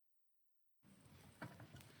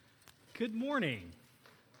Good morning.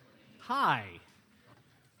 Hi.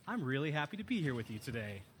 I'm really happy to be here with you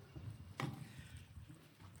today.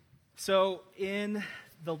 So, in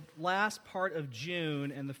the last part of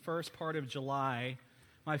June and the first part of July,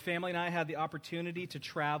 my family and I had the opportunity to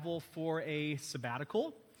travel for a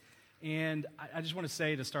sabbatical. And I just want to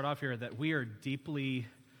say to start off here that we are deeply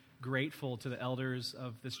grateful to the elders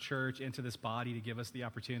of this church and to this body to give us the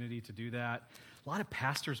opportunity to do that. A lot of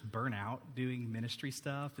pastors burn out doing ministry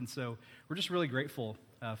stuff, and so we're just really grateful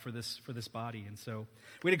for this body. And so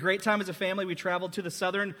we had a great time as a family. We traveled to the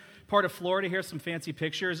southern part of Florida. Here's some fancy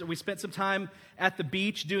pictures. We spent some time at the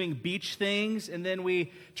beach doing beach things, and then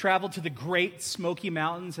we traveled to the Great Smoky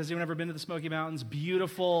Mountains. Has anyone ever been to the Smoky Mountains?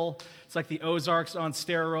 Beautiful. It's like the Ozarks on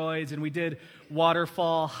steroids, and we did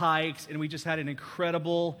waterfall hikes, and we just had an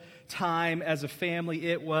incredible time as a family.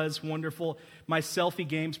 It was wonderful. My selfie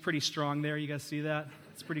game's pretty strong there. You guys see that?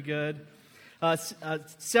 It's pretty good.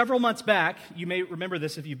 Several months back, you may remember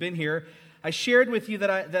this if you've been here, I shared with you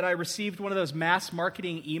that I received one of those mass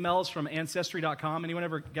marketing emails from Ancestry.com. Anyone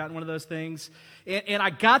ever gotten one of those things? And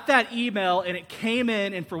I got that email, and it came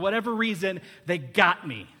in, and for whatever reason, they got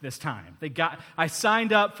me this time. I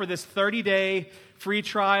signed up for this 30-day free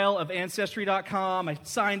trial of Ancestry.com. I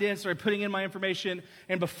signed in, started putting in my information,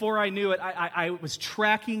 and before I knew it, I was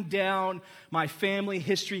tracking down my family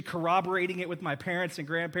history, corroborating it with my parents and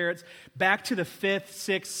grandparents, back to the 5th,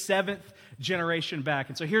 6th, 7th generation back.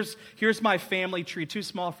 And so here's my family tree, too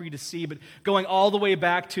small for you to see, but going all the way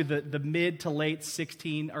back to the mid to late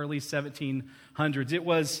early 1700s. It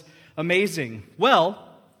was amazing. Well,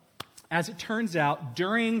 as it turns out,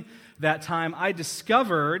 during that time, I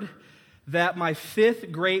discovered that my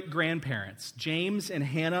 5th great-grandparents, James and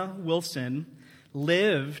Hannah Wilson,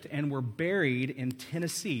 lived and were buried in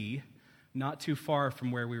Tennessee, not too far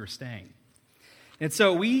from where we were staying. And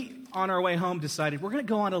so we, on our way home, decided we're going to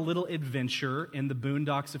go on a little adventure in the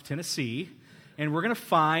boondocks of Tennessee, and we're going to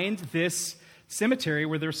find this cemetery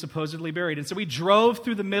where they're supposedly buried. And so we drove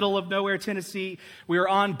through the middle of nowhere, Tennessee. We were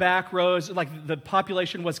on back roads, like the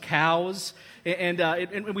population was cows.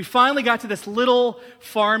 And we finally got to this little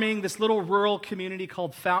farming, this little rural community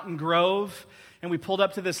called Fountain Grove. And we pulled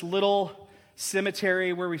up to this little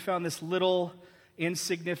cemetery where we found this little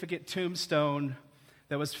insignificant tombstone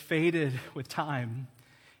that was faded with time.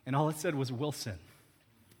 And all it said was Wilson.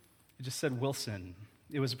 It just said Wilson.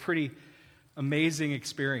 It was a pretty amazing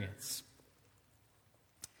experience.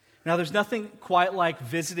 Now, there's nothing quite like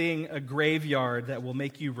visiting a graveyard that will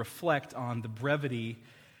make you reflect on the brevity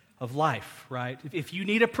of life, right? If you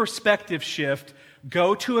need a perspective shift,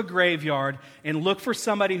 go to a graveyard and look for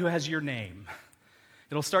somebody who has your name.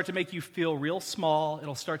 It'll start to make you feel real small.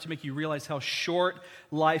 It'll start to make you realize how short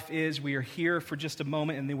life is. We are here for just a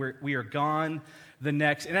moment, and then we are gone the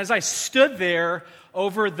next. And as I stood there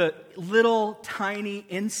over the little, tiny,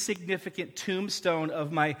 insignificant tombstone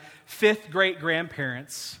of my 5th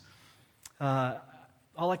great-grandparents, all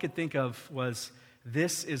I could think of was,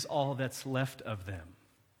 this is all that's left of them.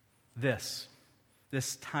 This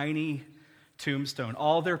tiny tombstone.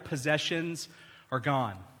 All their possessions are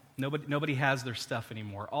gone. Nobody has their stuff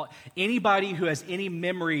anymore. Anybody who has any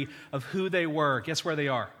memory of who they were, guess where they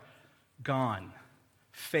are? Gone,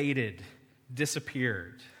 faded,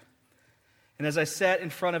 disappeared. And as I sat in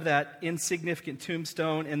front of that insignificant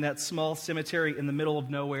tombstone in that small cemetery in the middle of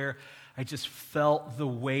nowhere, I just felt the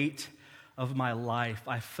weight of my life.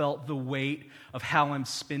 I felt the weight of how I'm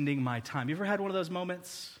spending my time. You ever had one of those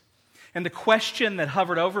moments? And the question that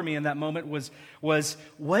hovered over me in that moment was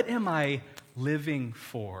what am I living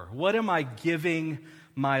for? What am I giving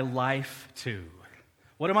my life to?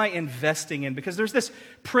 What am I investing in? Because there's this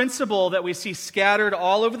principle that we see scattered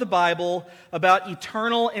all over the Bible about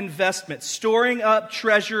eternal investment, storing up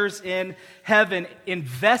treasures in heaven,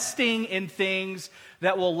 investing in things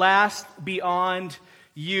that will last beyond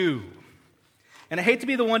you. And I hate to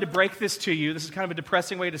be the one to break this to you. This is kind of a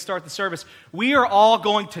depressing way to start the service. We are all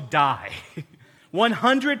going to die.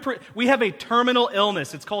 100%. We have a terminal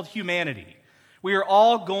illness. It's called humanity. We are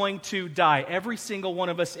all going to die. Every single one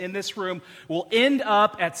of us in this room will end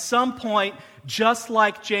up at some point just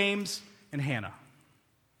like James and Hannah.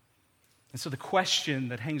 And so the question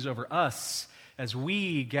that hangs over us as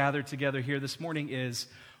we gather together here this morning is,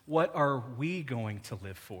 what are we going to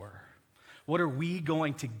live for? What are we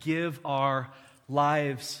going to give our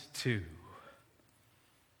lives to?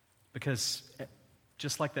 Because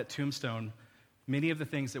just like that tombstone, many of the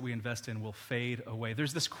things that we invest in will fade away.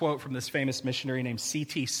 There's this quote from this famous missionary named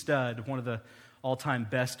C.T. Studd, one of the all-time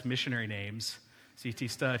best missionary names, C.T.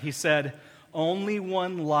 Studd. He said, "Only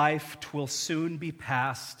one life 'twill soon be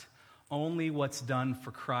past, only what's done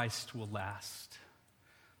for Christ will last."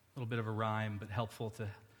 little bit of a rhyme, but helpful to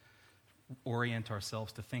orient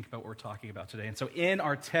ourselves to think about what we're talking about today. And so in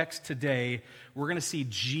our text today, we're going to see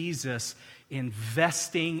Jesus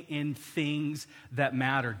investing in things that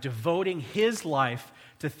matter, devoting his life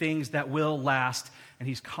to things that will last, and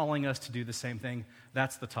he's calling us to do the same thing.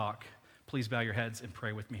 That's the talk. Please bow your heads and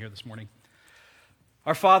pray with me here this morning.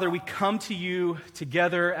 Our Father, we come to you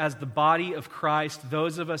together as the body of Christ,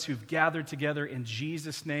 those of us who've gathered together in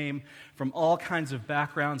Jesus' name from all kinds of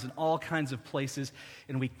backgrounds and all kinds of places,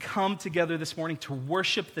 and we come together this morning to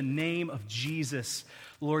worship the name of Jesus.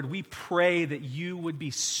 Lord, we pray that you would be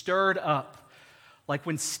stirred up, like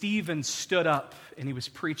when Stephen stood up and he was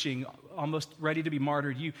preaching, almost ready to be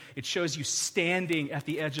martyred. It shows you standing at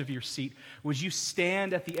the edge of your seat. Would you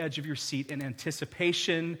stand at the edge of your seat in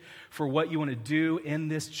anticipation for what you want to do in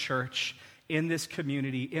this church, in this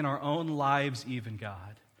community, in our own lives even,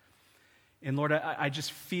 God? And Lord, I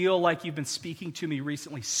just feel like you've been speaking to me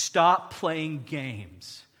recently. Stop playing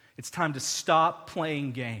games. It's time to stop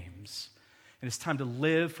playing games. And it's time to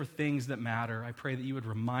live for things that matter. I pray that you would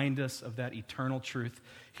remind us of that eternal truth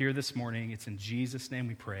here this morning. It's in Jesus' name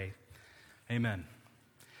we pray. Amen.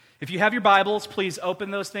 If you have your Bibles, please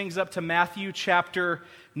open those things up to Matthew chapter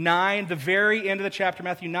 9, the very end of the chapter,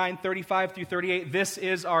 Matthew 9, 35 through 38. This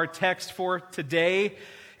is our text for today.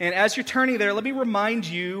 And as you're turning there, let me remind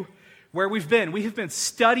you where we've been. We have been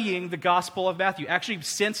studying the Gospel of Matthew. Actually,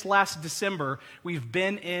 since last December, we've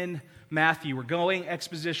been in Matthew. We're going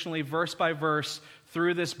expositionally, verse by verse,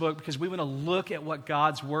 through this book because we want to look at what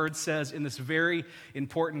God's Word says in this very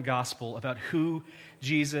important gospel about who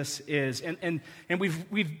Jesus is. And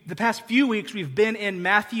we've the past few weeks, we've been in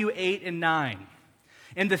Matthew 8 and 9.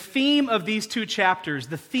 And the theme of these two chapters,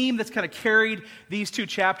 the theme that's kind of carried these two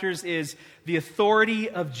chapters is the authority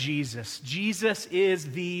of Jesus. Jesus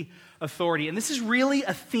is the authority. And this is really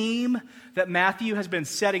a theme that Matthew has been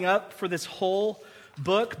setting up for this whole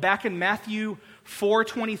book. Back in Matthew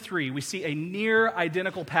 4:23, we see a near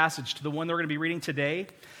identical passage to the one that we're going to be reading today.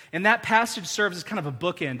 And that passage serves as kind of a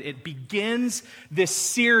bookend. It begins this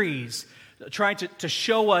series trying to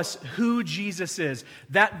show us who Jesus is.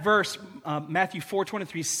 That verse, Matthew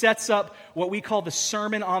 4:23, sets up what we call the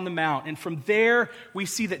Sermon on the Mount. And from there, we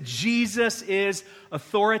see that Jesus is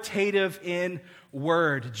authoritative in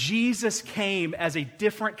word. Jesus came as a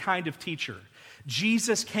different kind of teacher.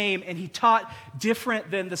 Jesus came and he taught different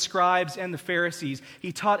than the scribes and the Pharisees.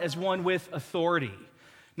 He taught as one with authority,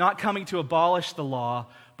 not coming to abolish the law,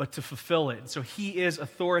 but to fulfill it. So he is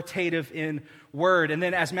authoritative in word. And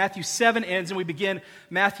then as Matthew 7 ends and we begin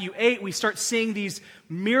Matthew 8, we start seeing these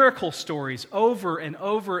miracle stories over and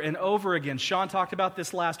over and over again. Sean talked about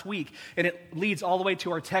this last week, and it leads all the way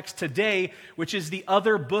to our text today, which is the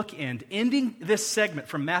other bookend. Ending this segment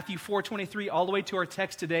from Matthew 4:23 all the way to our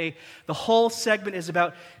text today, the whole segment is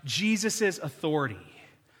about Jesus' authority.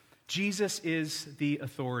 Jesus is the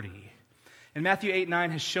authority. And Matthew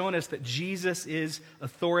 8:9 has shown us that Jesus is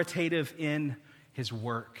authoritative in his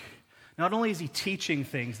work. Not only is he teaching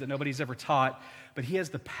things that nobody's ever taught, but he has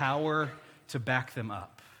the power to back them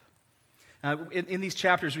up. In these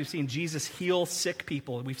chapters, we've seen Jesus heal sick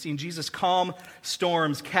people. We've seen Jesus calm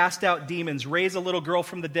storms, cast out demons, raise a little girl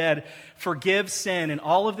from the dead, forgive sin. And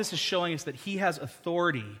all of this is showing us that he has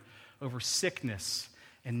authority over sickness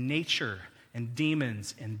and nature and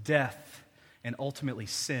demons and death and ultimately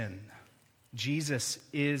sin. Jesus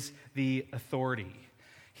is the authority.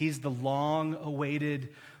 He's the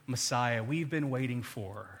long-awaited Messiah we've been waiting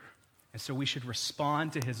for. And so we should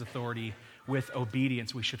respond to his authority with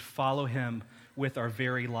obedience. We should follow him with our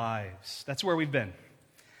very lives. That's where we've been.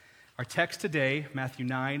 Our text today, Matthew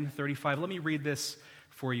 9:35. Let me read this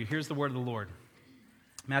for you. Here's the word of the Lord.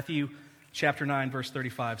 Matthew chapter 9, verse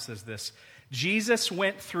 35 says this: Jesus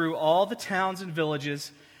went through all the towns and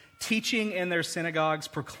villages, teaching in their synagogues,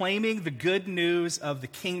 proclaiming the good news of the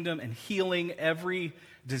kingdom and healing every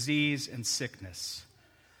disease and sickness.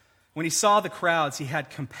 When he saw the crowds, he had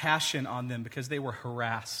compassion on them because they were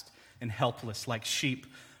harassed and helpless like sheep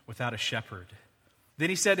without a shepherd. Then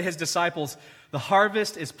he said to his disciples, "The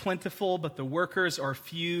harvest is plentiful, but the workers are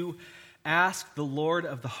few. Ask the Lord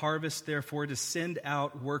of the harvest, therefore, to send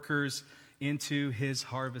out workers into his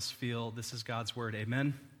harvest field." This is God's word.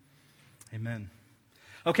 Amen? Amen.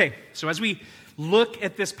 Okay, so as we look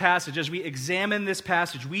at this passage, as we examine this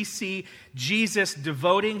passage, we see Jesus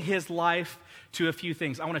devoting his life to a few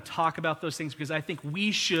things. I want to talk about those things because I think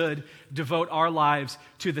we should devote our lives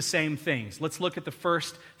to the same things. Let's look at the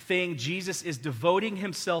first thing. Jesus is devoting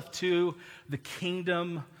himself to the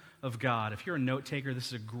kingdom of God. If you're a note taker, this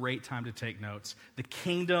is a great time to take notes. The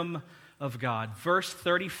kingdom of God. Verse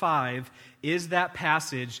 35 is that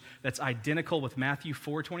passage that's identical with Matthew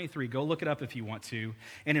 4:23. Go look it up if you want to.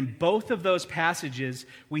 And in both of those passages,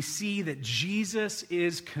 we see that Jesus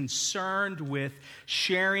is concerned with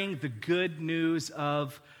sharing the good news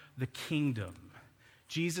of the kingdom.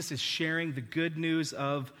 Jesus is sharing the good news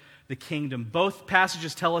of the kingdom. Both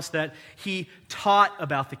passages tell us that he taught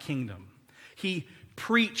about the kingdom. He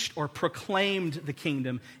preached or proclaimed the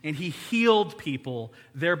kingdom, and he healed people,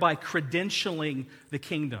 thereby credentialing the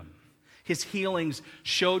kingdom. His healings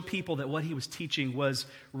showed people that what he was teaching was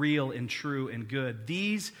real and true and good.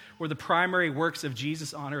 These were the primary works of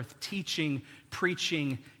Jesus on earth: teaching,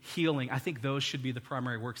 preaching, healing. I think those should be the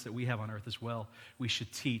primary works that we have on earth as well. We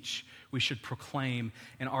should teach, we should proclaim,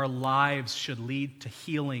 and our lives should lead to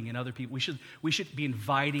healing in other people. We should be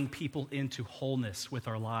inviting people into wholeness with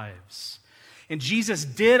our lives. And Jesus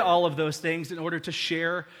did all of those things in order to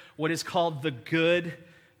share what is called the good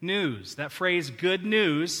news. That phrase, good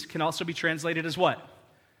news, can also be translated as what?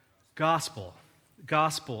 Gospel.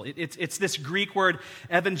 Gospel. It's this Greek word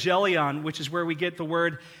evangelion, which is where we get the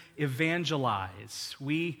word evangelize.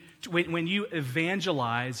 When you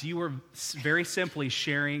evangelize, you are very simply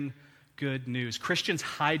sharing good news. Christians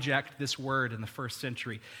hijacked this word in the first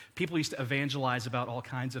century. People used to evangelize about all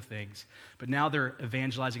kinds of things, but now they're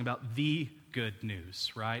evangelizing about the good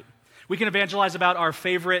news, right? We can evangelize about our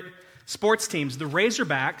favorite sports teams. The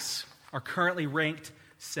Razorbacks are currently ranked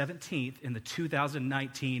 17th in the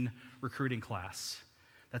 2019 recruiting class.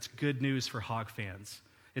 That's good news for Hog fans.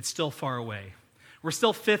 It's still far away. We're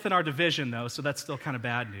still 5th in our division, though, so that's still kind of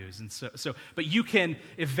bad news. And but you can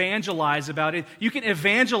evangelize about it. You can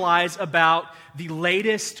evangelize about the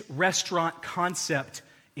latest restaurant concept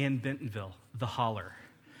in Bentonville, The Holler.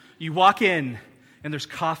 You walk in, and there's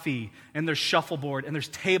coffee, and there's shuffleboard, and there's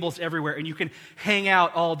tables everywhere, and you can hang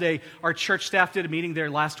out all day. Our church staff did a meeting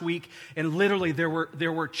there last week, and literally there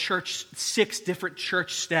were 6 different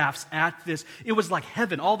church staffs at this. It was like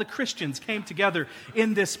heaven. All the Christians came together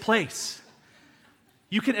in this place.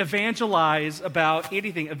 You can evangelize about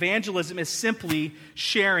anything. Evangelism is simply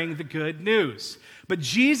sharing the good news. But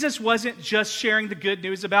Jesus wasn't just sharing the good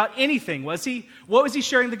news about anything, was he? What was he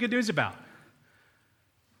sharing the good news about?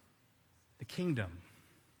 The kingdom.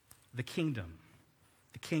 The kingdom.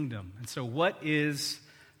 The kingdom. And so what is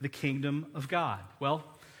the kingdom of God? Well,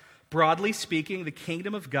 broadly speaking, the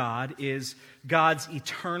kingdom of God is God's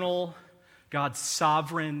eternal, God's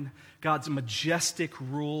sovereign, God's majestic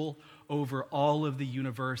rule over all of the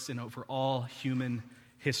universe and over all human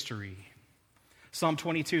history. Psalm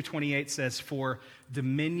 22:28 says, "For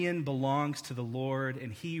dominion belongs to the Lord,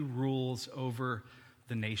 and he rules over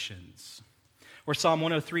the nations." Or Psalm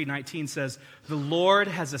 103:19 says, "The Lord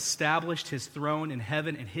has established his throne in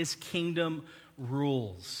heaven, and his kingdom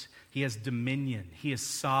rules." He has dominion. He is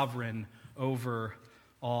sovereign over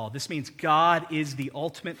all. This means God is the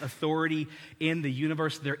ultimate authority in the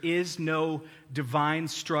universe. There is no divine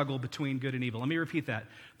struggle between good and evil. Let me repeat that.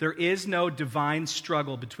 There is no divine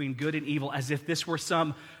struggle between good and evil, as if this were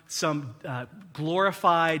some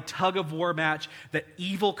glorified tug-of-war match that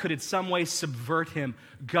evil could in some way subvert him.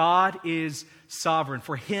 God is sovereign.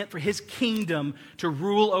 For his kingdom to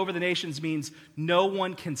rule over the nations means no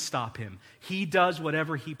one can stop him. He does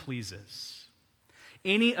whatever he pleases.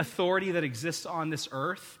 Any authority that exists on this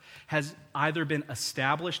earth has either been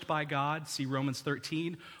established by God, see Romans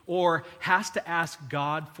 13, or has to ask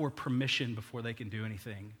God for permission before they can do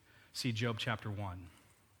anything, see Job chapter 1.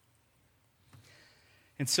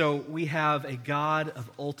 And so we have a God of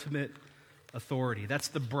ultimate authority. That's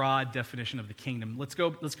the broad definition of the kingdom. Let's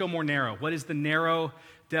go more narrow. What is the narrow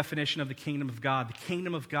definition of the kingdom of God? The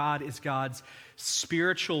kingdom of God is God's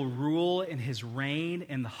spiritual rule and his reign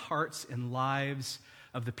in the hearts and lives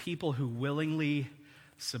of the people who willingly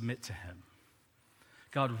submit to him.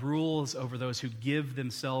 God rules over those who give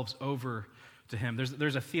themselves over to him.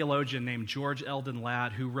 There's a theologian named George Eldon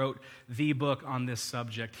Ladd who wrote the book on this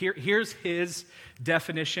subject. Here's his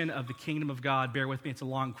definition of the kingdom of God. Bear with me, it's a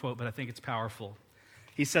long quote, but I think it's powerful.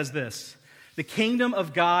 He says this: "The kingdom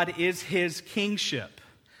of God is his kingship,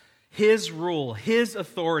 his rule, his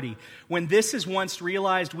authority. When this is once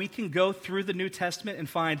realized, we can go through the New Testament and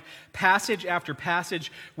find passage after passage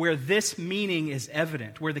where this meaning is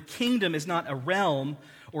evident, where the kingdom is not a realm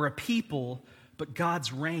or a people, but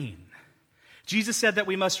God's reign. Jesus said that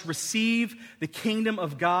we must receive the kingdom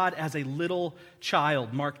of God as a little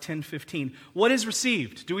child, Mark 10:15. What is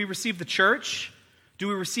received? Do we receive the church? Do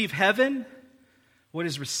we receive heaven? What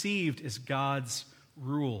is received is God's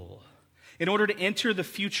rule. In order to enter the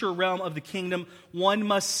future realm of the kingdom, one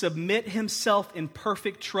must submit himself in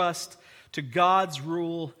perfect trust to God's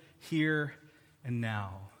rule here and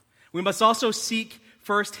now. We must also seek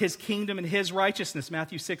first his kingdom and his righteousness,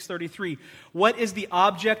 Matthew 6:33. What is the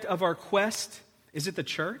object of our quest? Is it the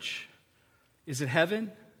church? Is it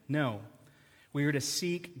heaven? No. We are to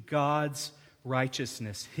seek God's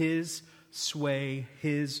righteousness, his sway,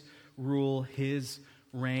 his rule, his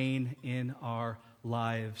reign in our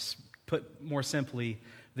lives. Put more simply,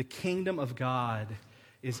 the kingdom of God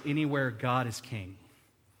is anywhere God is king,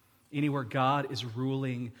 anywhere God is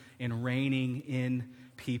ruling and reigning in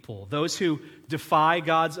people. Those who defy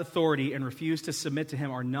God's authority and refuse to submit to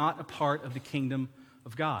him are not a part of the kingdom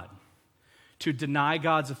of God. To deny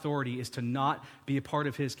God's authority is to not be a part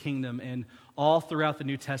of his kingdom. And all throughout the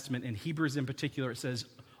New Testament, in Hebrews in particular, it says,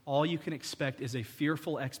 all you can expect is a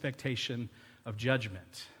fearful expectation of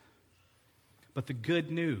judgment. But the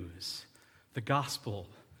good news, the gospel,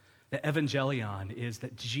 the evangelion, is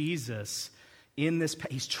that Jesus,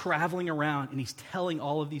 he's traveling around and he's telling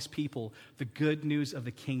all of these people the good news of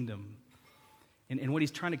the kingdom. And what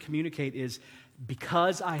he's trying to communicate is,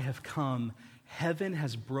 because I have come, heaven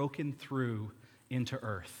has broken through into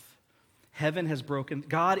earth. Heaven has broken.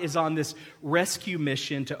 God is on this rescue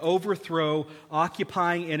mission to overthrow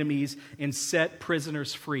occupying enemies and set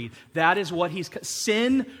prisoners free. That is what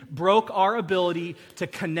sin broke our ability to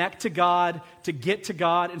connect to God, to get to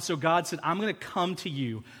God. And so God said, I'm going to come to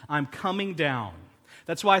you. I'm coming down.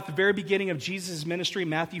 That's why at the very beginning of Jesus' ministry,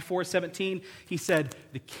 Matthew 4:17, he said,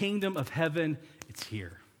 the kingdom of heaven, it's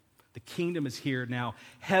here. The kingdom is here now.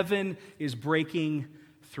 Heaven is breaking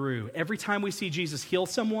through. Every time we see Jesus heal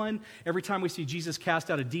someone, every time we see Jesus cast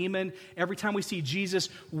out a demon, every time we see Jesus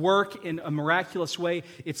work in a miraculous way,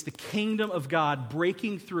 it's the kingdom of God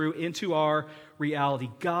breaking through into our reality.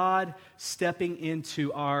 God stepping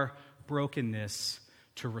into our brokenness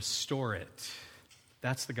to restore it.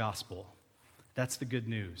 That's the gospel. That's the good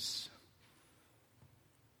news.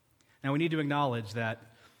 Now we need to acknowledge that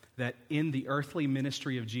in the earthly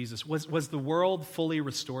ministry of Jesus, was the world fully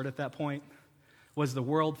restored at that point? Was the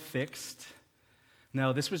world fixed?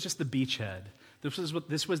 No, this was just the beachhead.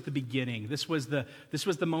 This was the beginning. This was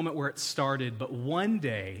the moment where it started. But one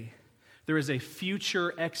day, there is a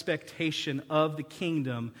future expectation of the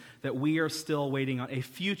kingdom that we are still waiting on. A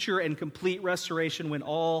future and complete restoration when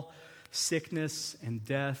all sickness and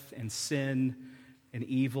death and sin and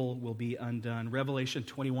evil will be undone. Revelation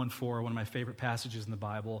 21:4, one of my favorite passages in the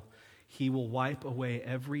Bible. He will wipe away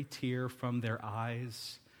every tear from their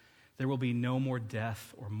eyes. There will be no more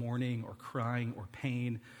death or mourning or crying or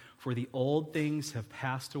pain, for the old things have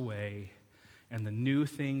passed away and the new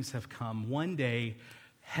things have come. One day,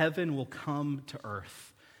 heaven will come to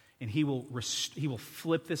earth, and he will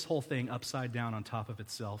flip this whole thing upside down on top of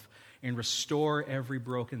itself and restore every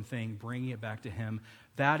broken thing, bringing it back to him.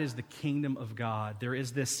 That is the kingdom of God. There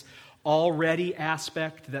is this already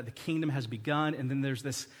aspect that the kingdom has begun, and then there's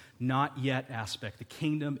this not yet aspect. The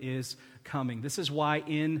kingdom is coming. This is why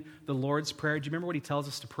in the Lord's Prayer, do you remember what he tells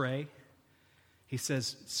us to pray? He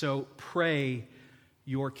says, so pray,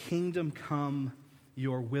 your kingdom come,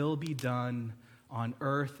 your will be done on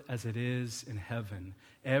earth as it is in heaven.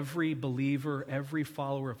 Every believer, every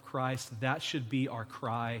follower of Christ, that should be our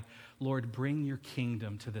cry. Lord, bring your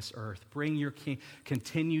kingdom to this earth. Bring your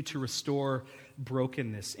continue to restore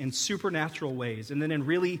brokenness in supernatural ways, and then in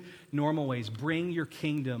really normal ways. Bring your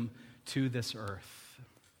kingdom to this earth.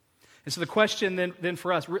 And so the question then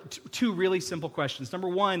for us, two really simple questions. Number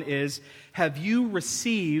one is, have you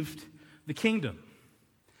received the kingdom?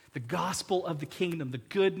 The gospel of the kingdom, the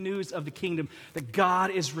good news of the kingdom, that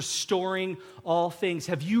God is restoring all things.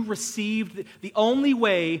 Have you received the only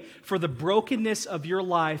way for the brokenness of your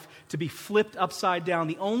life to be flipped upside down?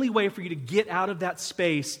 The only way for you to get out of that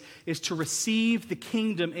space is to receive the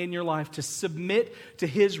kingdom in your life, to submit to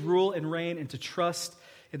his rule and reign, and to trust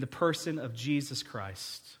in the person of Jesus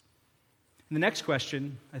Christ. And the next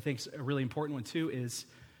question, I think is a really important one too, is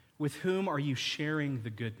with whom are you sharing the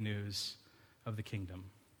good news of the kingdom?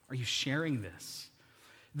 Are you sharing this?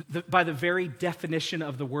 By the very definition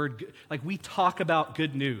of the word, like we talk about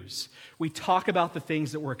good news. We talk about the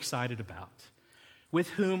things that we're excited about. With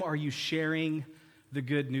whom are you sharing the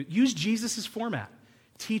good news? Use Jesus' format.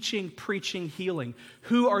 Teaching, preaching, healing.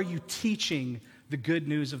 Who are you teaching the good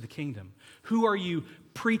news of the kingdom? Who are you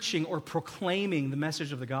preaching or proclaiming the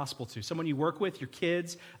message of the gospel to? Someone you work with, your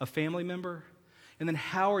kids, a family member? And then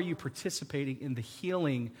how are you participating in the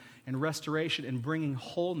healing and restoration and bringing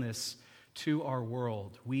wholeness to our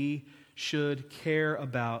world? We should care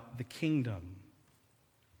about the kingdom.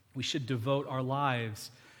 We should devote our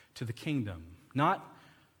lives to the kingdom. Not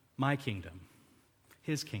my kingdom,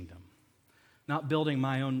 his kingdom. Not building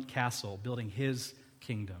my own castle, building his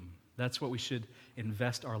kingdom. That's what we should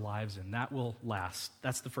invest our lives in. That will last.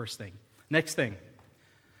 That's the first thing. Next thing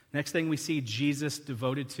we see Jesus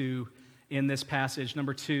devoted to in this passage.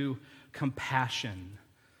 Number 2, compassion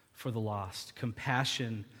for the lost.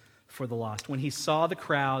 Compassion for the lost. When he saw the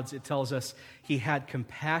crowds, it tells us he had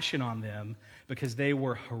compassion on them because they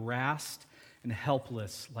were harassed and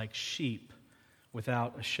helpless like sheep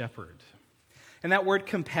without a shepherd. And that word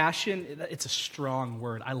compassion, it's a strong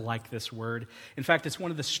word. I like this word. In fact, it's one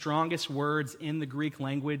of the strongest words in the Greek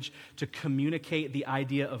language to communicate the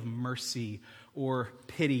idea of mercy or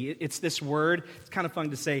pity. It's this word, it's kind of fun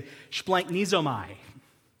to say, splanknizomai.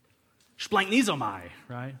 Splanknizomai,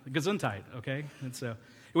 right? Gesundheit, okay? And so,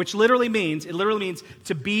 which literally means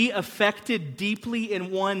to be affected deeply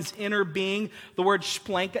in one's inner being. The word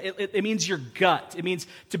splank, it means your gut. It means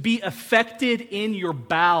to be affected in your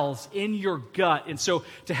bowels, in your gut. And so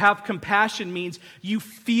to have compassion means you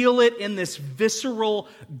feel it in this visceral,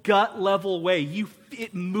 gut-level way.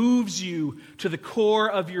 It moves you to the core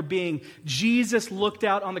of your being. Jesus looked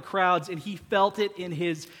out on the crowds and he felt it in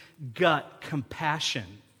his gut, compassion.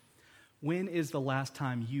 When is the last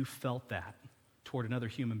time you felt that toward another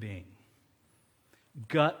human being?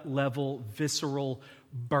 Gut level, visceral,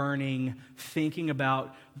 burning, thinking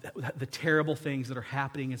about the terrible things that are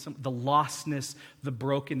happening, and the lostness, the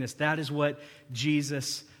brokenness. That is what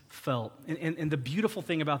Jesus felt. And the beautiful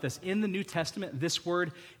thing about this, in the New Testament, this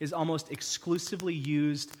word is almost exclusively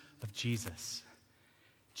used of Jesus.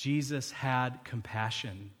 Jesus had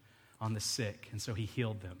compassion on the sick, and so he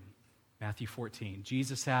healed them. Matthew 14.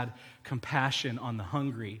 Jesus had compassion on the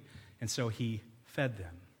hungry, and so he fed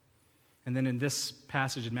them. And then in this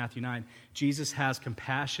passage in Matthew 9, Jesus has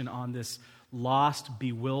compassion on this lost,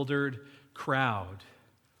 bewildered crowd.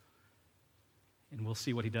 And we'll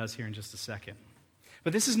see what he does here in just a second.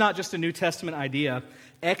 But this is not just a New Testament idea.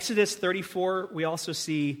 Exodus 34, we also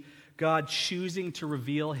see God choosing to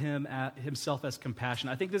reveal himself as compassion.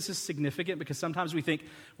 I think this is significant because sometimes we think,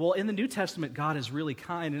 well, in the New Testament, God is really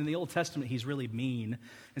kind, and in the Old Testament, he's really mean.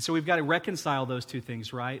 And so we've got to reconcile those two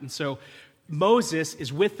things, right? And so Moses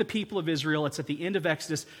is with the people of Israel. It's at the end of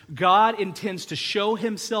Exodus. God intends to show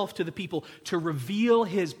himself to the people, to reveal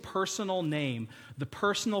his personal name, the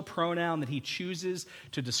personal pronoun that he chooses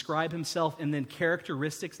to describe himself, and then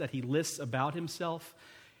characteristics that he lists about himself.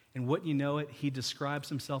 And wouldn't you know it, he describes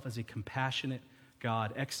himself as a compassionate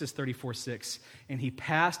God. Exodus 34:6. And he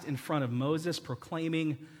passed in front of Moses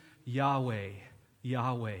proclaiming, Yahweh,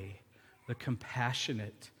 Yahweh, the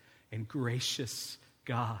compassionate and gracious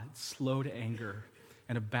God, slow to anger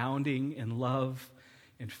and abounding in love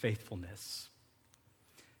and faithfulness.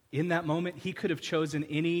 In that moment, he could have chosen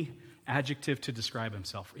any adjective to describe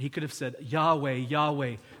himself. He could have said, Yahweh,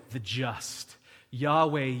 Yahweh, the just.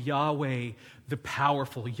 Yahweh, Yahweh, the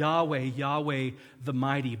powerful. Yahweh, Yahweh, the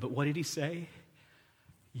mighty. But what did he say?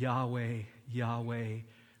 Yahweh, Yahweh,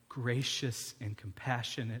 gracious and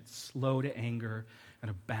compassionate, slow to anger,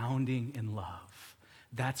 and abounding in love.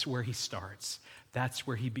 That's where he starts. That's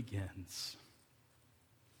where he begins.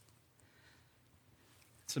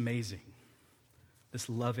 It's amazing. This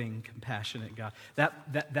loving, compassionate God.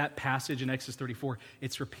 That passage in Exodus 34,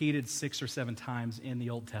 it's repeated 6 or 7 times in the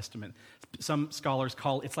Old Testament. Some scholars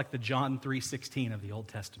call it's like the John 3:16 of the Old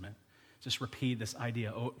Testament. Just repeat this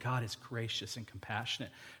idea, oh, God is gracious and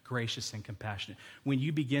compassionate, gracious and compassionate. When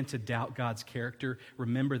you begin to doubt God's character,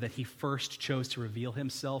 remember that he first chose to reveal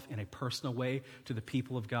himself in a personal way to the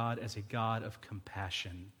people of God as a God of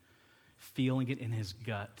compassion, feeling it in his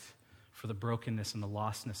gut for the brokenness and the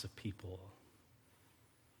lostness of people.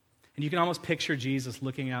 And you can almost picture Jesus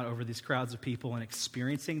looking out over these crowds of people and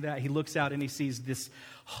experiencing that. He looks out and he sees this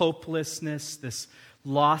hopelessness, this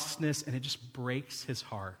lostness, and it just breaks his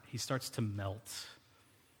heart. He starts to melt.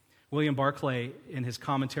 William Barclay, in his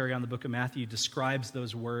commentary on the book of Matthew, describes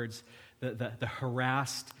those words, the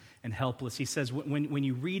harassed and helpless. He says, when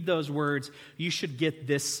you read those words, you should get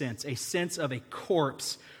this sense, a sense of a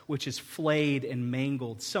corpse which is flayed and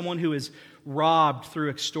mangled, someone who is robbed through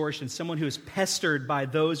extortion, someone who is pestered by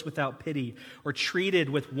those without pity or treated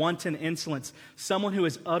with wanton insolence, someone who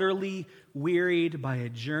is utterly wearied by a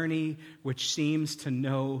journey which seems to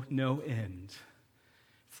know no end.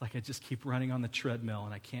 It's like I just keep running on the treadmill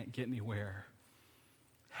and I can't get anywhere.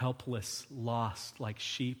 Helpless, lost, like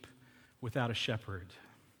sheep without a shepherd.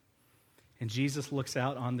 And Jesus looks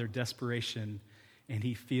out on their desperation and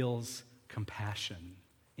he feels compassion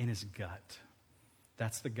in his gut.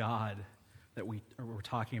 That's the God that we're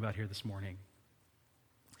talking about here this morning.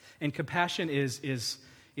 And compassion is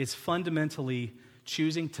fundamentally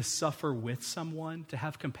choosing to suffer with someone. To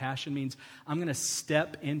have compassion means I'm going to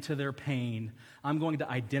step into their pain. I'm going to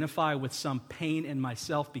identify with some pain in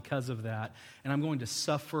myself because of that, and I'm going to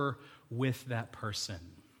suffer with that person.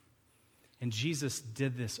 And Jesus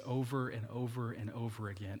did this over and over and over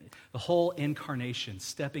again. The whole incarnation,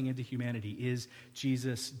 stepping into humanity, is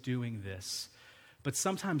Jesus doing this. But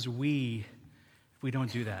sometimes we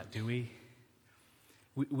don't do that, do we?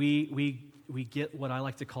 We get what I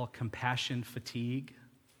like to call compassion fatigue.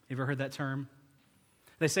 You ever heard that term?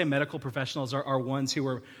 They say medical professionals are ones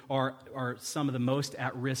who are some of the most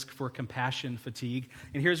at risk for compassion fatigue.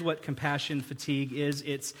 And here's what compassion fatigue is.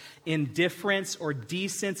 It's indifference or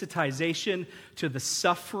desensitization to the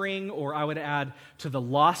suffering, or I would add, to the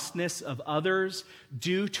lostness of others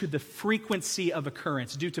due to the frequency of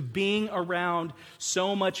occurrence. Due to being around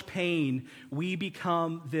so much pain, we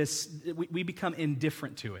become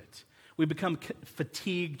indifferent to it. We become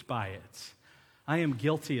fatigued by it. I am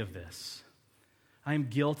guilty of this. I am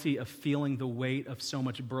guilty of feeling the weight of so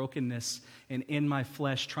much brokenness and in my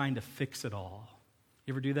flesh trying to fix it all.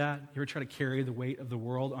 You ever do that? You ever try to carry the weight of the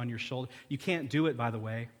world on your shoulder? You can't do it, by the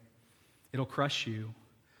way. It'll crush you.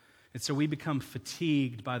 And so we become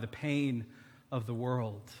fatigued by the pain of the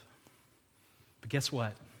world. But guess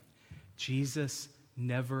what? Jesus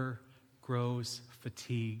never grows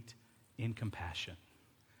fatigued in compassion.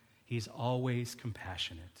 He's always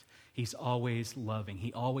compassionate. He's always loving.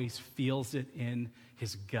 He always feels it in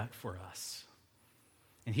his gut for us.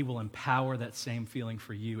 And he will empower that same feeling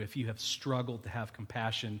for you if you have struggled to have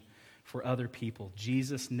compassion for other people.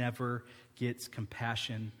 Jesus never gets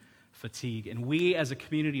compassion fatigue. And we as a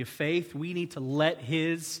community of faith, we need to let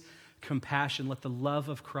his compassion, let the love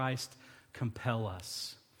of Christ compel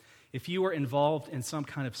us. If you are involved in some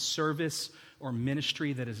kind of service or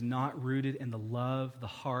ministry that is not rooted in the love, the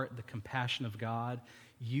heart, the compassion of God,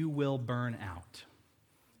 you will burn out.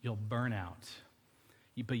 You'll burn out.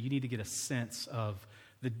 But you need to get a sense of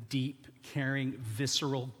the deep, caring,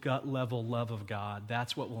 visceral, gut-level love of God.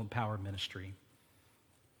 That's what will empower ministry.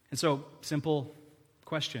 And so, simple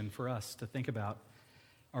question for us to think about.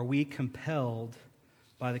 Are we compelled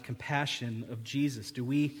by the compassion of Jesus? Do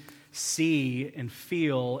we see and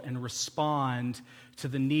feel and respond to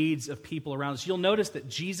the needs of people around us? You'll notice that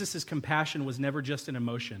Jesus' compassion was never just an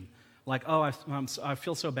emotion. Like, oh, I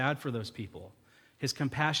feel so bad for those people. His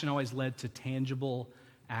compassion always led to tangible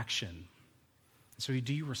action. So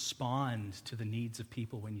do you respond to the needs of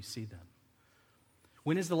people when you see them?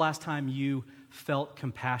 When is the last time you felt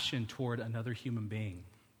compassion toward another human being?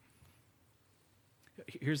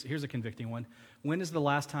 Here's a convicting one. When is the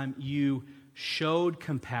last time you showed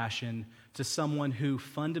compassion to someone who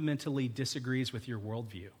fundamentally disagrees with your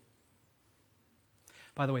worldview?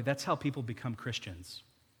 By the way, that's how people become Christians.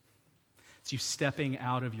 It's you stepping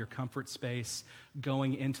out of your comfort space,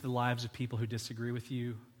 going into the lives of people who disagree with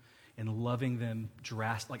you, and loving them,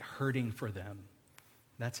 like hurting for them.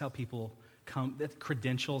 That's how people come. That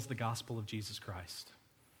credentials the gospel of Jesus Christ.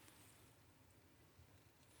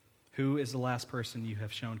 Who is the last person you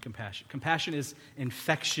have shown compassion? Compassion is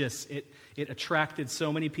infectious. It attracted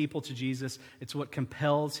so many people to Jesus. It's what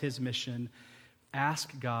compels his mission.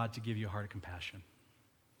 Ask God to give you a heart of compassion.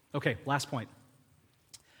 Okay, last point.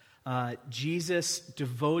 Jesus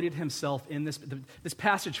devoted himself in this. This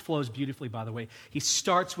passage flows beautifully, by the way. He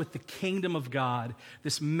starts with the kingdom of God,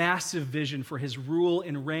 this massive vision for his rule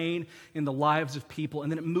and reign in the lives of people.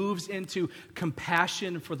 And then it moves into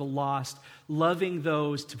compassion for the lost, loving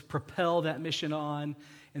those to propel that mission on.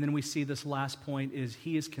 And then we see this last point is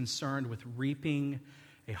he is concerned with reaping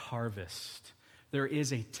a harvest. There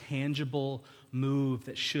is a tangible move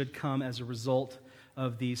that should come as a result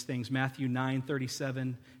of these things. Matthew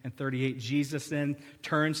 9:37 and 38. Jesus then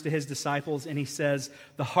turns to his disciples and he says,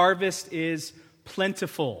 "The harvest is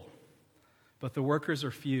plentiful, but the workers are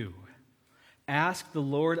few. Ask the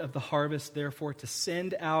Lord of the harvest, therefore, to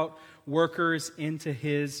send out workers into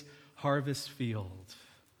his harvest field."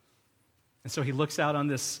 And so he looks out on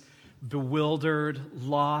this bewildered,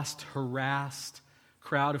 lost, harassed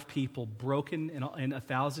crowd of people, broken in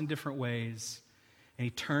 1,000 different ways. And he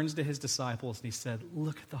turns to his disciples and he said,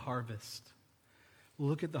 "Look at the harvest.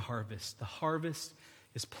 Look at the harvest. The harvest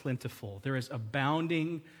is plentiful. There is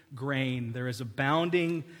abounding grain. There is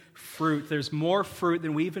abounding fruit. There's more fruit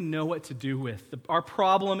than we even know what to do with. Our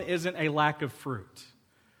problem isn't a lack of fruit.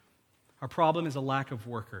 Our problem is a lack of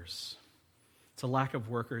workers. It's a lack of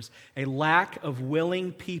workers. A lack of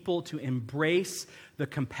willing people to embrace the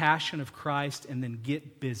compassion of Christ and then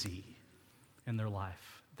get busy in their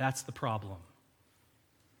life. That's the problem.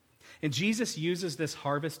 And Jesus uses this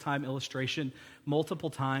harvest time illustration multiple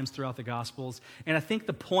times throughout the Gospels. And I think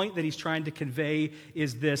the point that he's trying to convey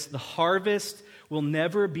is this: the harvest will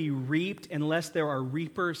never be reaped unless there are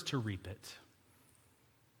reapers to reap it.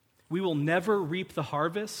 We will never reap the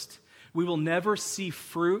harvest. We will never see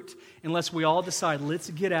fruit unless we all decide, let's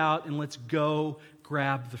get out and let's go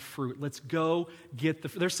grab the fruit. Let's go get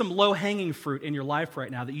there's some low-hanging fruit in your life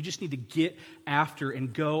right now that you just need to get after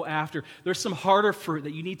and go after. There's some harder fruit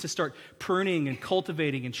that you need to start pruning and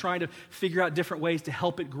cultivating and trying to figure out different ways to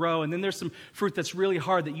help it grow. And then there's some fruit that's really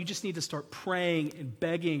hard that you just need to start praying and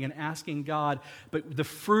begging and asking God. But the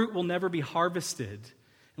fruit will never be harvested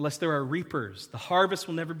unless there are reapers. The harvest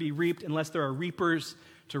will never be reaped unless there are reapers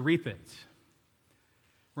to reap it.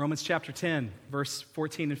 Romans chapter 10, verse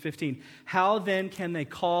 14 and 15. How then can they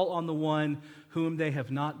call on the one whom they have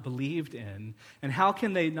not believed in? And how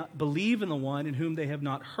can they not believe in the one in whom they have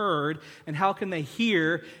not heard? And how can they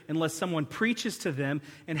hear unless someone preaches to them?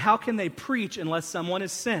 And how can they preach unless someone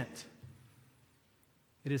is sent?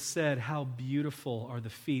 It is said, how beautiful are the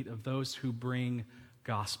feet of those who bring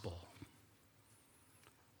gospel.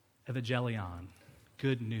 Evangelion,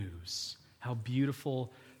 good news. How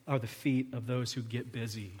beautiful are the feet of those who get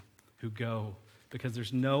busy, who go, because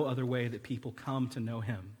there's no other way that people come to know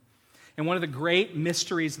him. And one of the great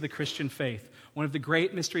mysteries of the Christian faith,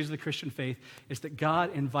 is that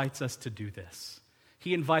God invites us to do this.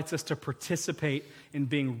 He invites us to participate in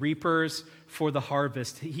being reapers for the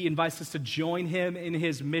harvest. He invites us to join him in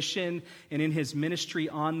his mission and in his ministry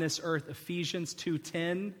on this earth. Ephesians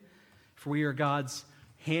 2:10, for we are God's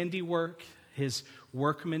handiwork, his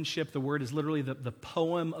workmanship. The word is literally the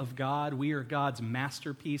poem of God. We are God's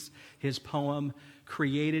masterpiece, his poem,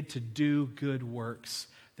 created to do good works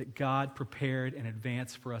that God prepared in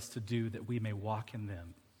advance for us to do, that we may walk in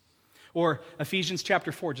them. Or Ephesians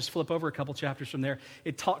chapter 4, just flip over a couple chapters from there.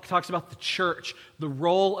 It talks about the church, the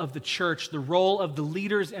role of the church, the role of the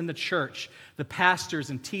leaders in the church, the pastors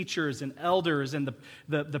and teachers and elders and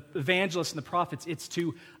the evangelists and the prophets. It's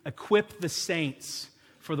to equip the saints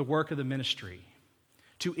for the work of the ministry,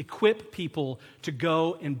 to equip people to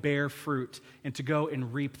go and bear fruit and to go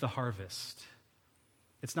and reap the harvest.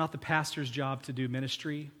 It's not the pastor's job to do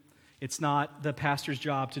ministry. It's not the pastor's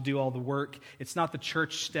job to do all the work. It's not the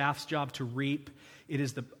church staff's job to reap. It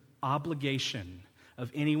is the obligation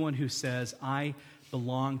of anyone who says, I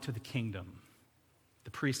belong to the kingdom,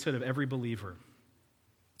 the priesthood of every believer.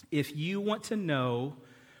 If you want to know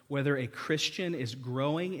whether a Christian is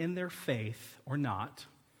growing in their faith or not,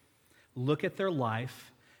 look at their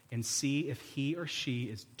life and see if he or she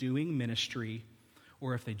is doing ministry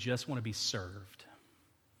or if they just want to be served.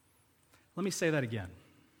 Let me say that again.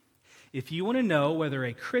 If you want to know whether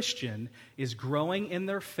a Christian is growing in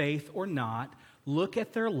their faith or not, look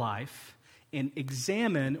at their life and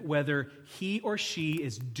examine whether he or she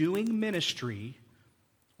is doing ministry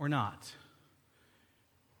or not.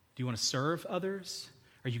 Do you want to serve others?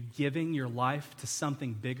 Are you giving your life to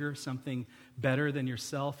something bigger, something better than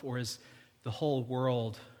yourself, or is the whole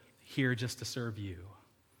world here just to serve you?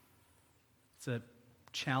 It's a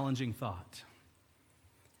challenging thought.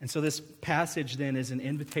 And so this passage then is an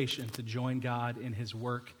invitation to join God in his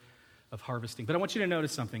work of harvesting. But I want you to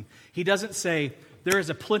notice something. He doesn't say, there is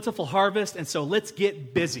a plentiful harvest, and so let's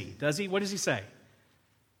get busy, does he? What does he say?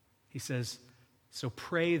 He says, so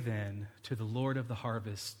pray then to the Lord of the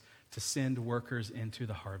harvest to send workers into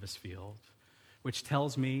the harvest field, which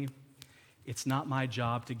tells me it's not my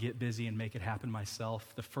job to get busy and make it happen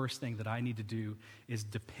myself. The first thing that I need to do is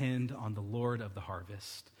depend on the Lord of the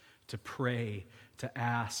harvest, to pray, to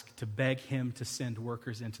ask, to beg him to send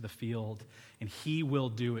workers into the field, and he will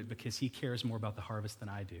do it because he cares more about the harvest than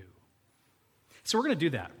I do. So we're going to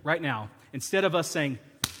do that right now. Instead of us saying,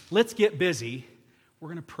 let's get busy, we're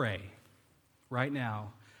going to pray right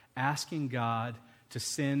now, asking God to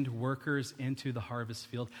send workers into the harvest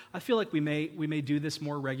field. I feel like we may do this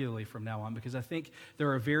more regularly from now on, because I think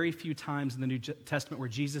there are very few times in the New Testament where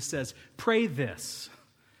Jesus says, pray this.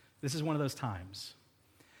 This is one of those times.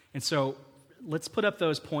 And so let's put up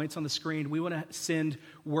those points on the screen. We want to send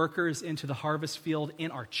workers into the harvest field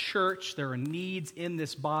in our church. There are needs in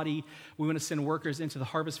this body. We want to send workers into the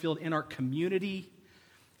harvest field in our community.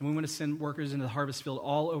 And we want to send workers into the harvest field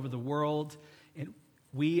all over the world. And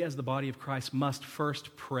we as the body of Christ must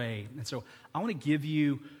first pray. And so I want to give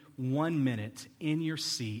you 1 minute in your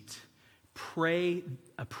seat. Pray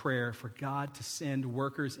a prayer for God to send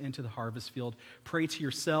workers into the harvest field. Pray to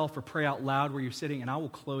yourself or pray out loud where you're sitting, and I will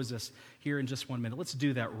close us here in just 1 minute. Let's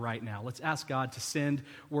do that right now. Let's ask God to send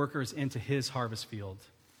workers into his harvest field.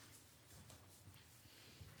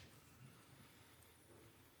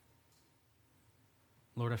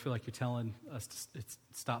 Lord, I feel like you're telling us to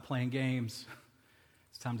stop playing games.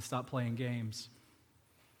 It's time to stop playing games.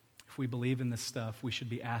 If we believe in this stuff, we should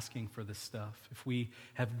be asking for this stuff. If we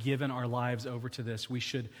have given our lives over to this, we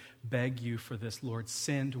should beg you for this, Lord.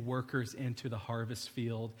 Send workers into the harvest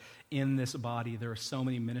field in this body. There are so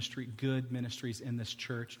many good ministries in this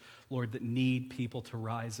church, Lord, that need people to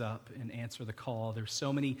rise up and answer the call. There's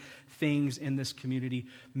so many things in this community,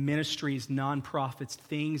 ministries, nonprofits,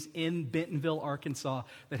 things in Bentonville, Arkansas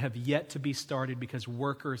that have yet to be started because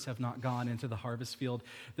workers have not gone into the harvest field.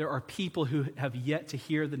 There are people who have yet to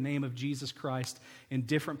hear the name of Jesus Christ in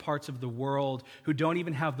different parts of the world who don't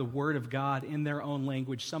even have the word of God in their own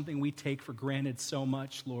language, something we take for granted so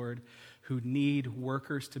much, Lord, who need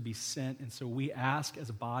workers to be sent. And so we ask as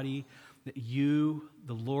a body that you,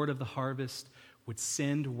 the Lord of the harvest, would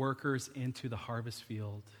send workers into the harvest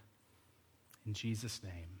field. In Jesus'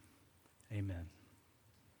 name, amen.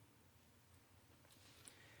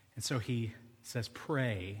 And so he says,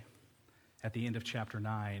 pray at the end of chapter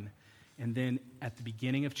 9. And then at the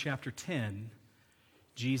beginning of chapter 10,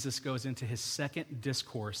 Jesus goes into his second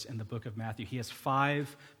discourse in the book of Matthew. He has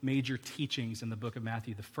 5 major teachings in the book of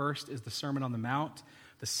Matthew. The first is the Sermon on the Mount.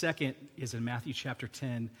 The second is in Matthew chapter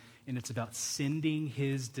 10, and it's about sending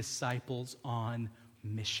his disciples on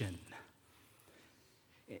mission.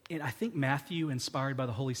 And I think Matthew, inspired by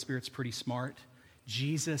the Holy Spirit, is pretty smart.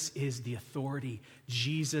 Jesus is the authority.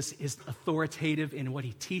 Jesus is authoritative in what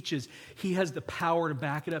he teaches. He has the power to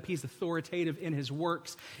back it up. He's authoritative in his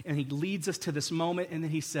works. And he leads us to this moment, and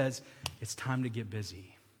then he says, it's time to get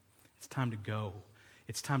busy. It's time to go.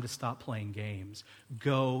 It's time to stop playing games.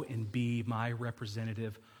 Go and be my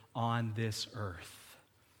representative on this earth.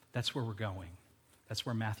 That's where we're going. That's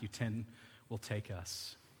where Matthew 10 will take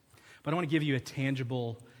us. But I want to give you a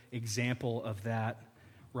tangible example of that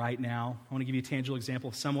right now. I want to give you a tangible example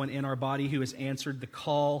of someone in our body who has answered the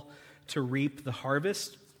call to reap the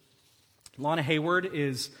harvest. Lana Hayward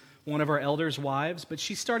is one of our elders' wives, but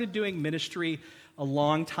she started doing ministry a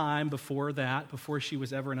long time before that, before she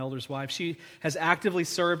was ever an elder's wife. She has actively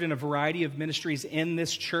served in a variety of ministries in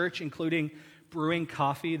this church, including brewing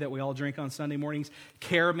coffee that we all drink on Sunday mornings,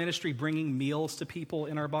 care ministry, bringing meals to people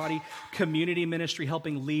in our body, community ministry,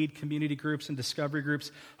 helping lead community groups and discovery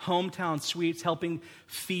groups, hometown suites, helping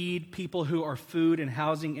feed people who are food and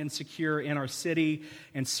housing insecure in our city,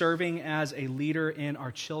 and serving as a leader in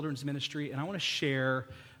our children's ministry. And I want to share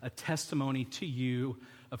a testimony to you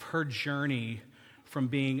of her journey from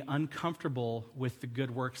being uncomfortable with the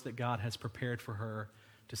good works that God has prepared for her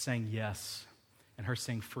to saying yes, and her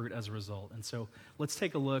seeing fruit as a result. And so let's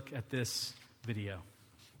take a look at this video.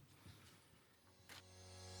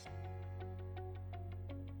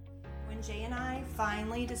 When Jay and I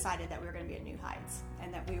finally decided that we were going to be at New Heights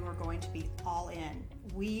and that we were going to be all in,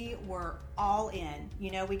 we were all in.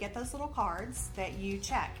 You know, we get those little cards that you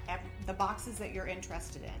check, the boxes that you're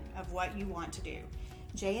interested in of what you want to do.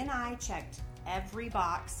 Jay and I checked every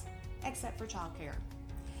box except for childcare.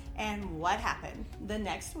 And what happened? The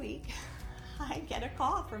next week, I get a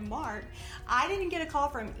call from Mark. I didn't get a call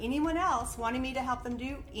from anyone else wanting me to help them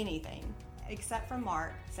do anything except from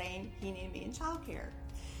Mark saying he needed me in childcare.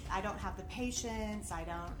 I don't have the patience, I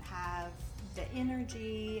don't have the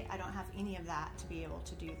energy, I don't have any of that to be able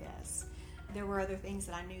to do this. There were other things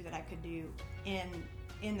that I knew that I could do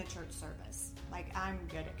in the church service. Like, I'm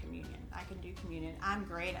good at communion. I can do communion. I'm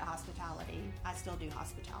great at hospitality. I still do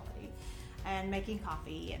hospitality. And making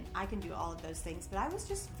coffee, and I can do all of those things. But I was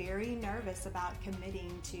just very nervous about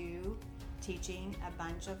committing to teaching a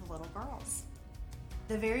bunch of little girls.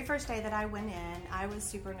 The very first day that I went in, I was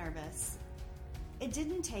super nervous. It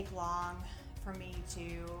didn't take long for me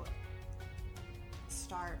to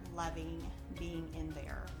start loving being in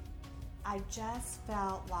there. I just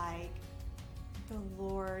felt like the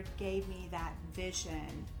Lord gave me that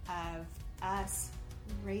vision of us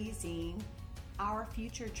raising our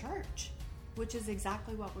future church, which is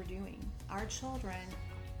exactly what we're doing. Our children,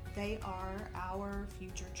 they are our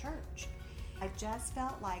future church. I just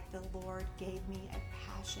felt like the Lord gave me a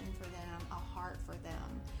passion for them, a heart for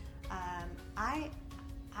them. I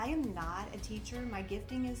am not a teacher. My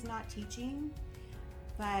gifting is not teaching,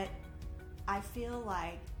 but I feel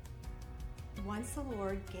like once the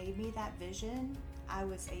Lord gave me that vision, I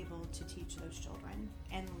was able to teach those children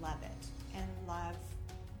and love it and love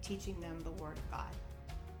teaching them the Word of God.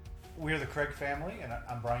 We're the Craig family, and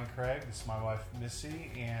I'm Brian Craig. This is my wife,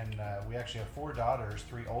 Missy, and we actually have 4 daughters,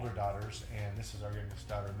 3 older daughters, and this is our youngest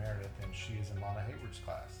daughter, Meredith, and she is in Lana Hayward's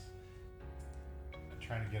class.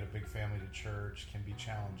 Trying to get a big family to church can be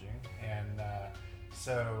challenging, and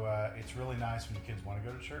So it's really nice when your kids want to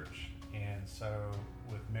go to church. And so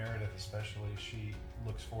with Meredith especially, she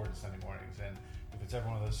looks forward to Sunday mornings. And if it's ever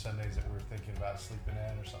one of those Sundays that we're thinking about sleeping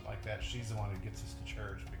in or something like that, she's the one who gets us to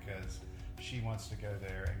church because she wants to go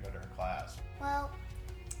there and go to her class. Well,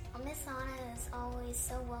 Miss Anna is always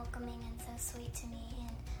so welcoming and so sweet to me, and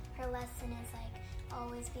her lesson is like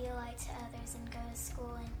always be a light to others and go to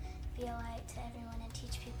school and be a light to everyone and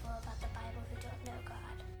teach people about the Bible who don't know God.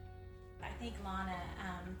 I think Lana,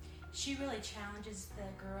 she really challenges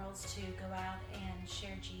the girls to go out and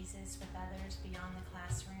share Jesus with others beyond the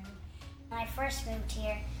classroom. When I first moved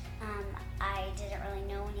here, I didn't really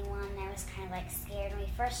know anyone, and I was kind of like scared. When we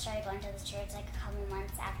first started going to the church, like a couple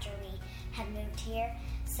months after we had moved here.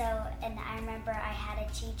 So, and I remember I had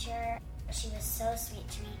a teacher. She was so sweet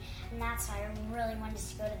to me, and that's why I really wanted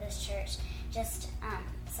to go to this church. Just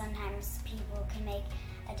sometimes people can make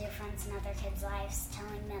a difference in other kids' lives,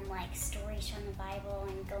 telling them like stories from the Bible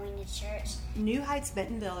and going to church. New Heights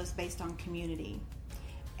Bentonville is based on community.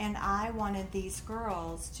 And I wanted these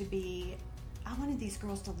girls to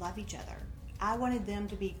love each other. I wanted them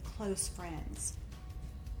to be close friends.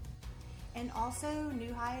 And also,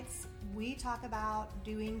 New Heights, we talk about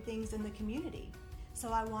doing things in the community.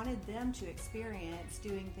 So I wanted them to experience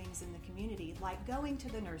doing things in the community, like going to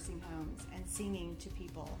the nursing homes and singing to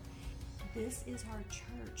people. This is our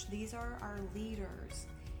church. These are our leaders.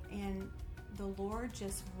 And the Lord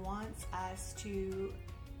just wants us to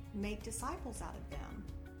make disciples out of them.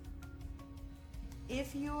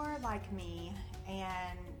 If you're like me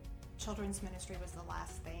and children's ministry was the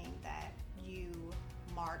last thing that you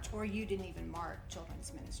marked, or you didn't even mark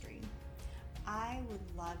children's ministry, I would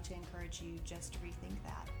love to encourage you just to rethink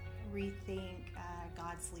that. Rethink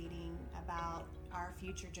God's leading about our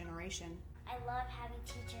future generation. I love having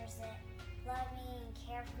teachers that love me and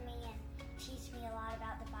care for me and teach me a lot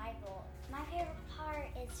about the Bible. My favorite part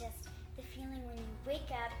is just the feeling when you wake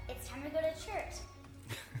up, it's time to go to church.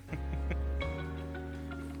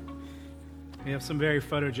 We have some very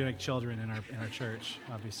photogenic children in our church,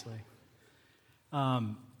 obviously. A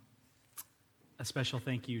special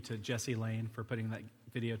thank you to Jesse Lane for putting that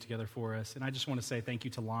video together for us. And I just want to say thank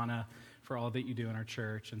you to Lana for all that you do in our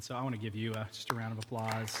church. And so I want to give you just a round of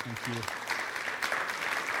applause. Thank you.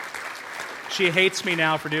 She hates me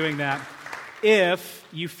now for doing that. If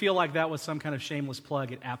you feel like that was some kind of shameless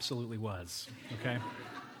plug, it absolutely was, okay?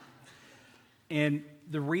 And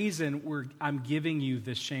the reason I'm giving you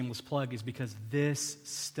this shameless plug is because this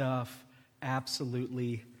stuff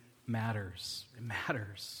absolutely matters. It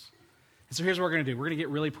matters. And so here's what we're going to do. We're going to get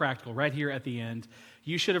really practical right here at the end.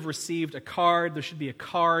 You should have received a card. There should be a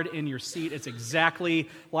card in your seat. It's exactly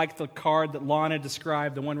like the card that Lana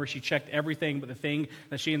described, the one where she checked everything but the thing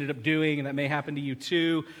that she ended up doing, and that may happen to you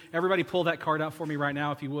too. Everybody pull that card out for me right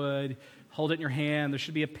now if you would. Hold it in your hand. There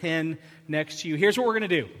should be a pen next to you. Here's what we're going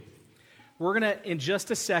to do. We're going to, in just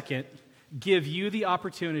a second, give you the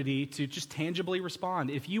opportunity to just tangibly respond.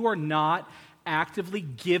 If you are not actively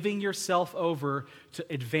giving yourself over to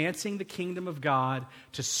advancing the kingdom of God,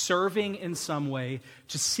 to serving in some way,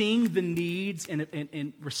 to seeing the needs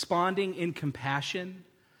and responding in compassion,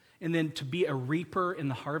 and then to be a reaper in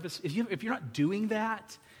the harvest, if you're not doing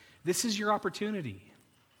that, this is your opportunity.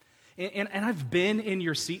 And I've been in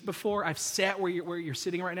your seat before. I've sat where you're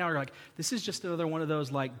sitting right now. You're like, this is just another one of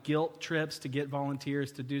those like guilt trips to get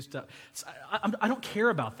volunteers to do stuff. I don't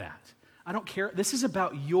care about that. I don't care. This is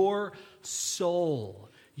about your soul,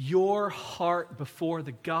 your heart before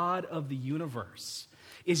the God of the universe.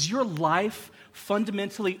 Is your life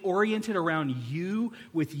fundamentally oriented around you,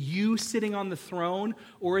 with you sitting on the throne,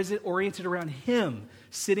 or is it oriented around Him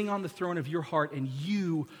sitting on the throne of your heart and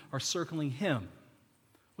you are circling Him?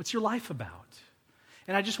 What's your life about?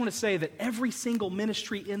 And I just want to say that every single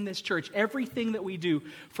ministry in this church, everything that we do,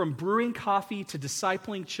 from brewing coffee to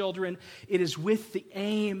discipling children, it is with the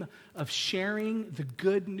aim of sharing the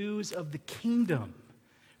good news of the kingdom.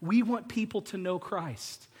 We want people to know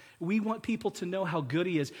Christ. We want people to know how good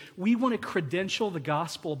He is. We want to credential the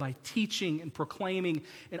gospel by teaching and proclaiming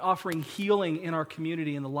and offering healing in our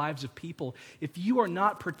community and the lives of people. If you are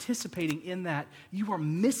not participating in that, you are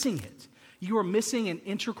missing it. You are missing an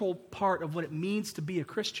integral part of what it means to be a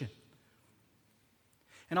Christian.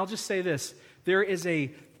 And I'll just say this. There is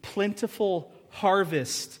a plentiful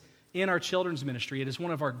harvest in our children's ministry. It is one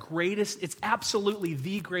of our greatest, it's absolutely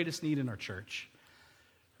the greatest need in our church.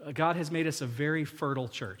 God has made us a very fertile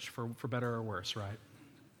church, for better or worse, right?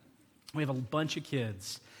 We have a bunch of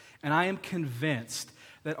kids. And I am convinced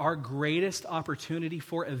that our greatest opportunity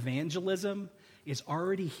for evangelism is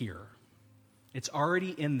already here. It's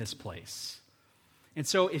already in this place. And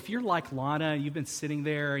so if you're like Lana and you've been sitting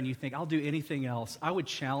there and you think, I'll do anything else, I would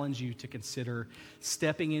challenge you to consider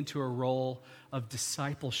stepping into a role of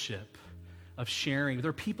discipleship, of sharing. There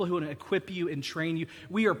are people who want to equip you and train you.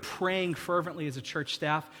 We are praying fervently as a church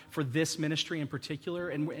staff for this ministry in particular,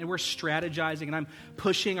 and we're strategizing, and I'm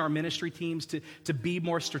pushing our ministry teams to be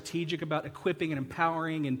more strategic about equipping and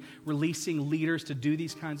empowering and releasing leaders to do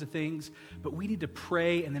these kinds of things. But we need to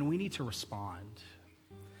pray, and then we need to respond.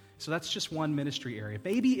 So that's just one ministry area.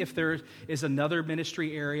 Maybe if there is another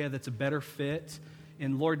ministry area that's a better fit,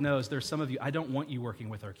 and Lord knows there's some of you, I don't want you working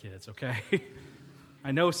with our kids, okay?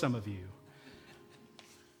 I know some of you.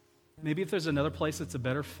 Maybe if there's another place that's a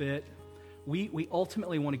better fit, we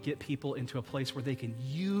ultimately want to get people into a place where they can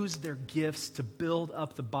use their gifts to build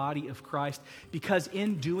up the body of Christ, because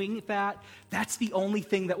in doing that, that's the only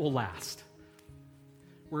thing that will last.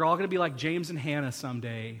 We're all going to be like James and Hannah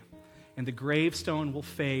someday, and the gravestone will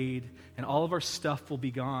fade, and all of our stuff will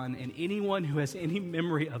be gone, and anyone who has any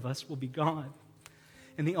memory of us will be gone.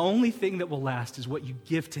 And the only thing that will last is what you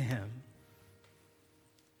give to him.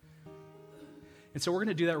 And so we're going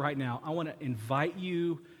to do that right now. I want to invite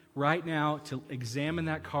you right now to examine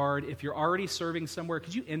that card. If you're already serving somewhere,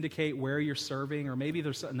 could you indicate where you're serving? Or maybe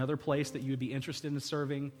there's another place that you would be interested in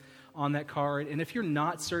serving on that card. And if you're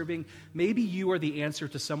not serving, maybe you are the answer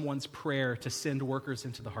to someone's prayer to send workers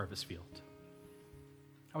into the harvest field.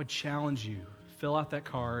 I would challenge you, fill out that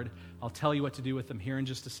card. I'll tell you what to do with them here in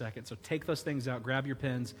just a second. So take those things out, grab your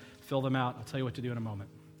pens, fill them out. I'll tell you what to do in a moment.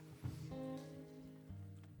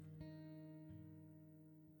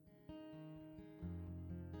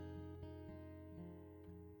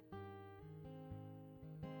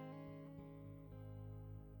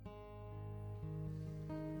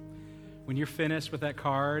 When you're finished with that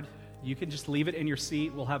card, you can just leave it in your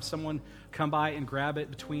seat. We'll have someone come by and grab it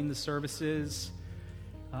between the services.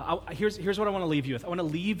 Here's what I want to leave you with. I want to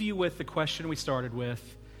leave you with the question we started with.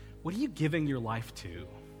 What are you giving your life to?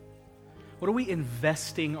 What are we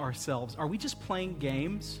investing ourselves? Are we just playing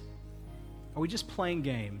games? Are we just playing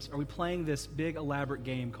games? Are we playing this big elaborate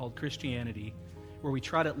game called Christianity where we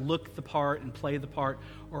try to look the part and play the part?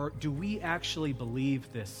 Or do we actually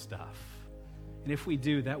believe this stuff? And if we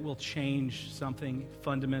do, that will change something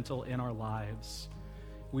fundamental in our lives.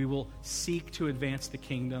 We will seek to advance the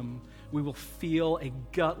kingdom. We will feel a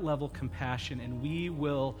gut-level compassion, and we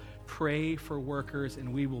will pray for workers,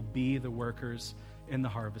 and we will be the workers in the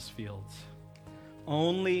harvest fields.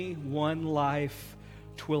 Only one life,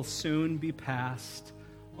 'twill soon be past.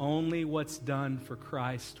 Only what's done for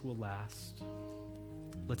Christ will last.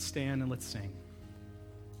 Let's stand and let's sing.